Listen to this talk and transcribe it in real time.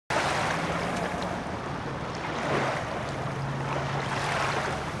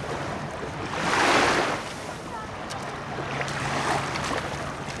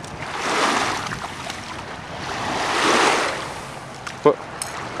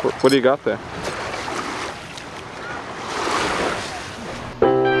What do you got there?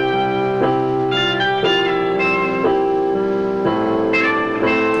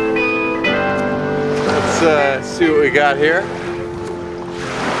 Let's see what we got here.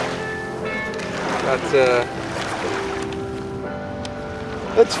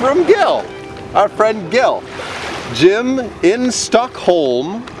 That's from Gil, our friend Gil. Jim in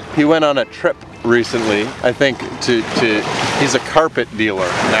Stockholm. He went on a trip recently, I think, he's a carpet dealer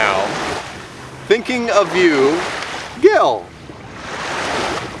now. Thinking of you, Gil.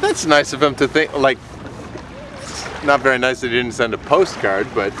 That's nice of him to think, like, it's not very nice that he didn't send a postcard,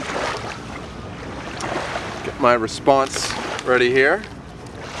 but get my response ready here.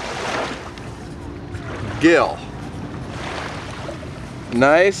 Gil.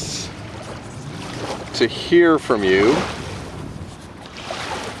 Nice to hear from you.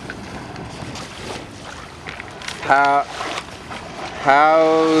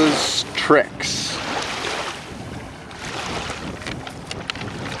 How's tricks?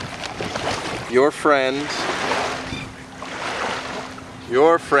 Your friend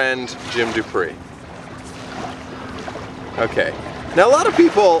Jim Dupree. Okay. Now a lot of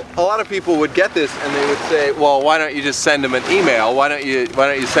people would get this and they would say, well, why don't you just send him an email? Why don't you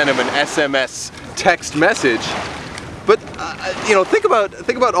send him an SMS text message? But you know, think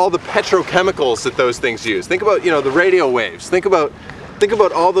about all the petrochemicals that those things use. Think about, you know, the radio waves. Think about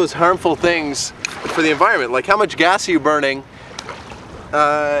all those harmful things for the environment. Like, how much gas are you burning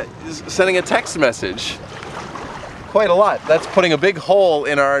sending a text message? Quite a lot. That's putting a big hole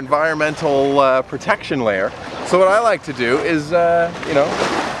in our environmental protection layer. So what I like to do is, you know,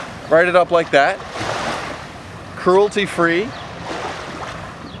 write it up like that. Cruelty-free. You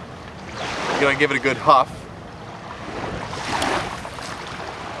know, give it a good huff.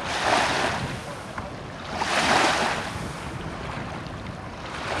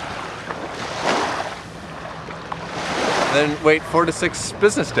 Then wait 4 to 6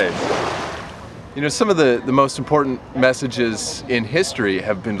 business days. You know, some of the most important messages in history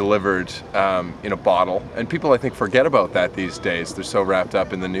have been delivered in a bottle, and people, I think, forget about that these days. They're so wrapped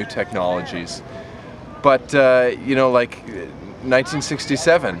up in the new technologies. But you know, like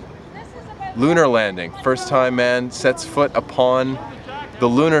 1967, lunar landing, first time man sets foot upon the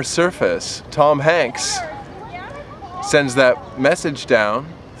lunar surface. Tom Hanks sends that message down,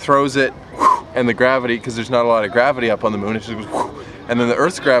 throws it, and the gravity, because there's not a lot of gravity up on the moon, it just goes, and then the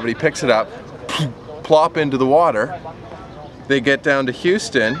Earth's gravity picks it up, plop into the water. They get down to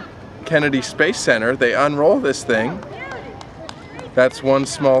Houston, Kennedy Space Center, they unroll this thing. That's one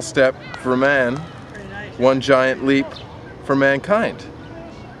small step for man, one giant leap for mankind.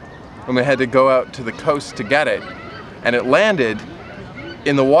 And we had to go out to the coast to get it, and it landed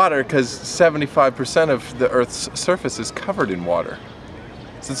in the water because 75% of the Earth's surface is covered in water.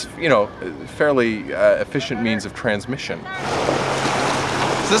 So it's, you know, a fairly efficient means of transmission.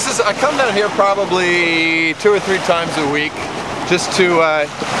 So this is, I come down here probably 2 or 3 times a week just to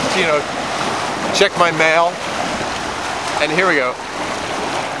you know, check my mail. And here we go.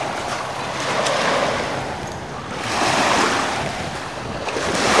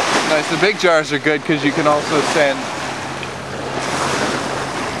 Nice, the big jars are good because you can also send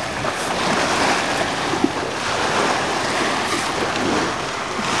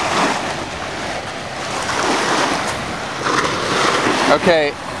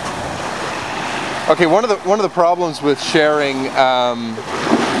Okay. One of the problems with sharing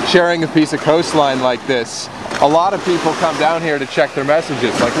sharing a piece of coastline like this, a lot of people come down here to check their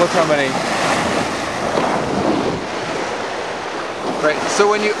messages. Like, look how many. Right. So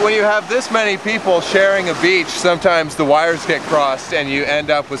when you have this many people sharing a beach, sometimes the wires get crossed and you end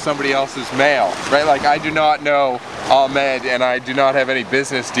up with somebody else's mail. Right. Like, I do not know Ahmed and I do not have any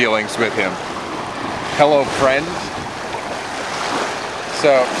business dealings with him. Hello, friend. So,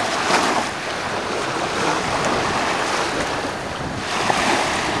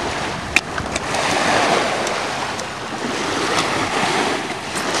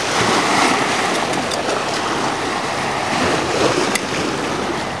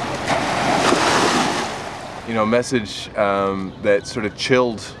 you know, a message that sort of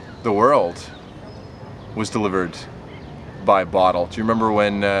chilled the world was delivered by bottle. Do you remember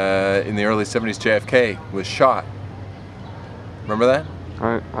when in the early 70s JFK was shot? Remember that?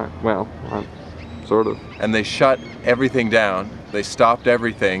 Well, sort of. And they shut everything down. They stopped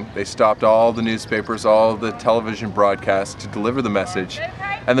everything. They stopped all the newspapers, all the television broadcasts to deliver the message.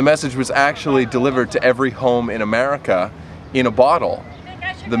 And the message was actually delivered to every home in America in a bottle.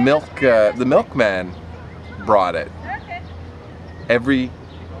 The milkman brought it. Every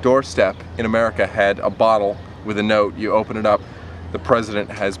doorstep in America had a bottle with a note. You open it up. the president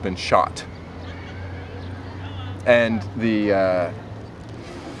has been shot. And the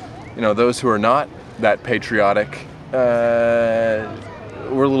those who are not that patriotic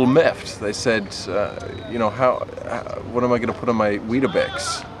were a little miffed. They said, what am I going to put on my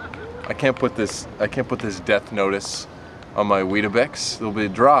Weetabix? I can't put this death notice on my Weetabix. It'll be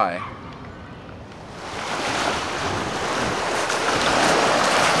dry.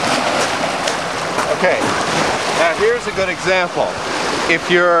 Okay, now here's a good example.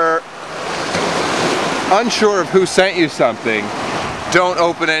 If you're unsure of who sent you something, don't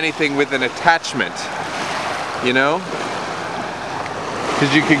open anything with an attachment, you know?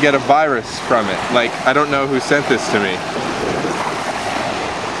 Because you could get a virus from it. Like, I don't know who sent this to me,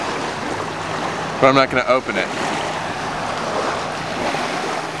 but I'm not going to open it.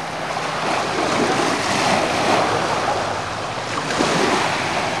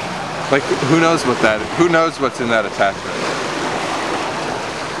 Like, who knows what's in that attachment?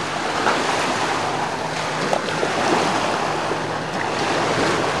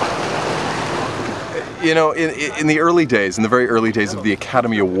 You know, in the early days, in the very early days of the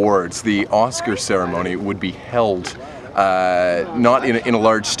Academy Awards, the Oscar ceremony would be held not in a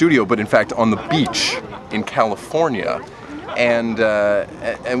large studio, but in fact on the beach in California. And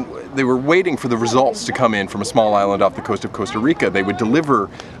they were waiting for the results to come in from a small island off the coast of Costa Rica. They would deliver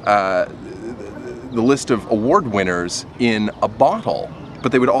the list of award winners in a bottle,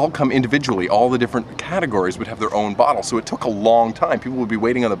 but they would all come individually. All the different categories would have their own bottle. So it took a long time. People would be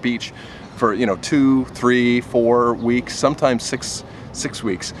waiting on the beach for 2, 3, 4 weeks, sometimes six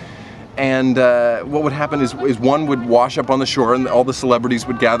weeks. And what would happen is one would wash up on the shore, and all the celebrities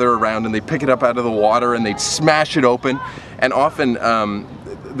would gather around, and they'd pick it up out of the water and they'd smash it open. And often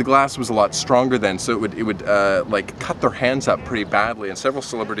the glass was a lot stronger then, so it would like cut their hands up pretty badly. And several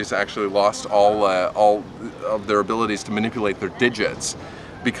celebrities actually lost all of their abilities to manipulate their digits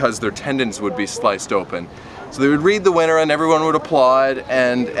because their tendons would be sliced open. So they would read the winner, and everyone would applaud.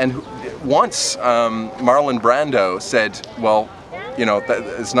 And once Marlon Brando said, "Well, you know,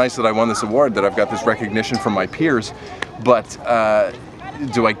 it's nice that I won this award, that I've got this recognition from my peers, but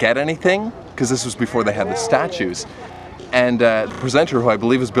do I get anything?" Because this was before they had the statues. And the presenter, who I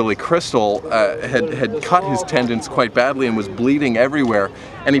believe is Billy Crystal, had cut his tendons quite badly and was bleeding everywhere.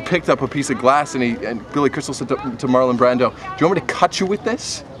 And he picked up a piece of glass, and Billy Crystal said to Marlon Brando, "Do you want me to cut you with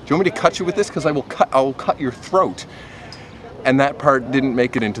this? Do you want me to cut you with this? Because I will cut your throat." And that part didn't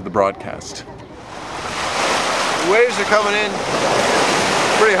make it into the broadcast. The waves are coming in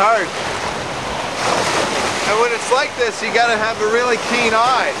pretty hard. And when it's like this, you gotta have a really keen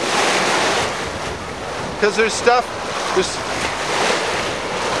eye. Because there's stuff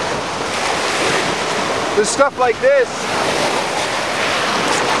like this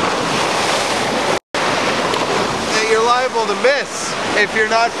that you're liable to miss if you're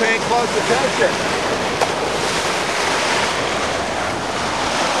not paying close attention.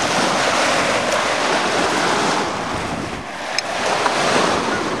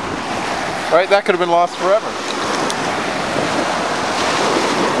 Right, that could have been lost forever.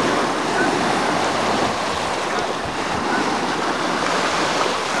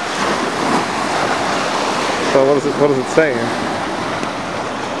 So what does it say here?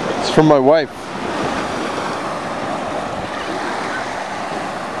 It's from my wife.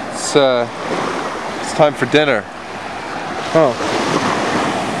 It's time for dinner. Oh.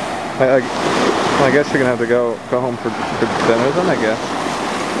 I guess you're gonna have to go home for dinner then, I guess.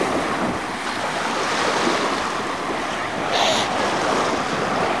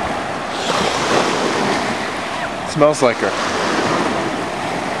 Smells like her.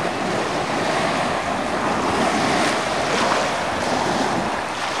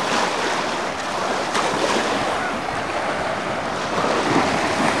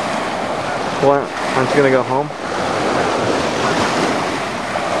 Well, aren't you gonna go home?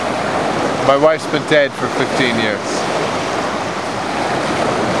 My wife's been dead for 15 years.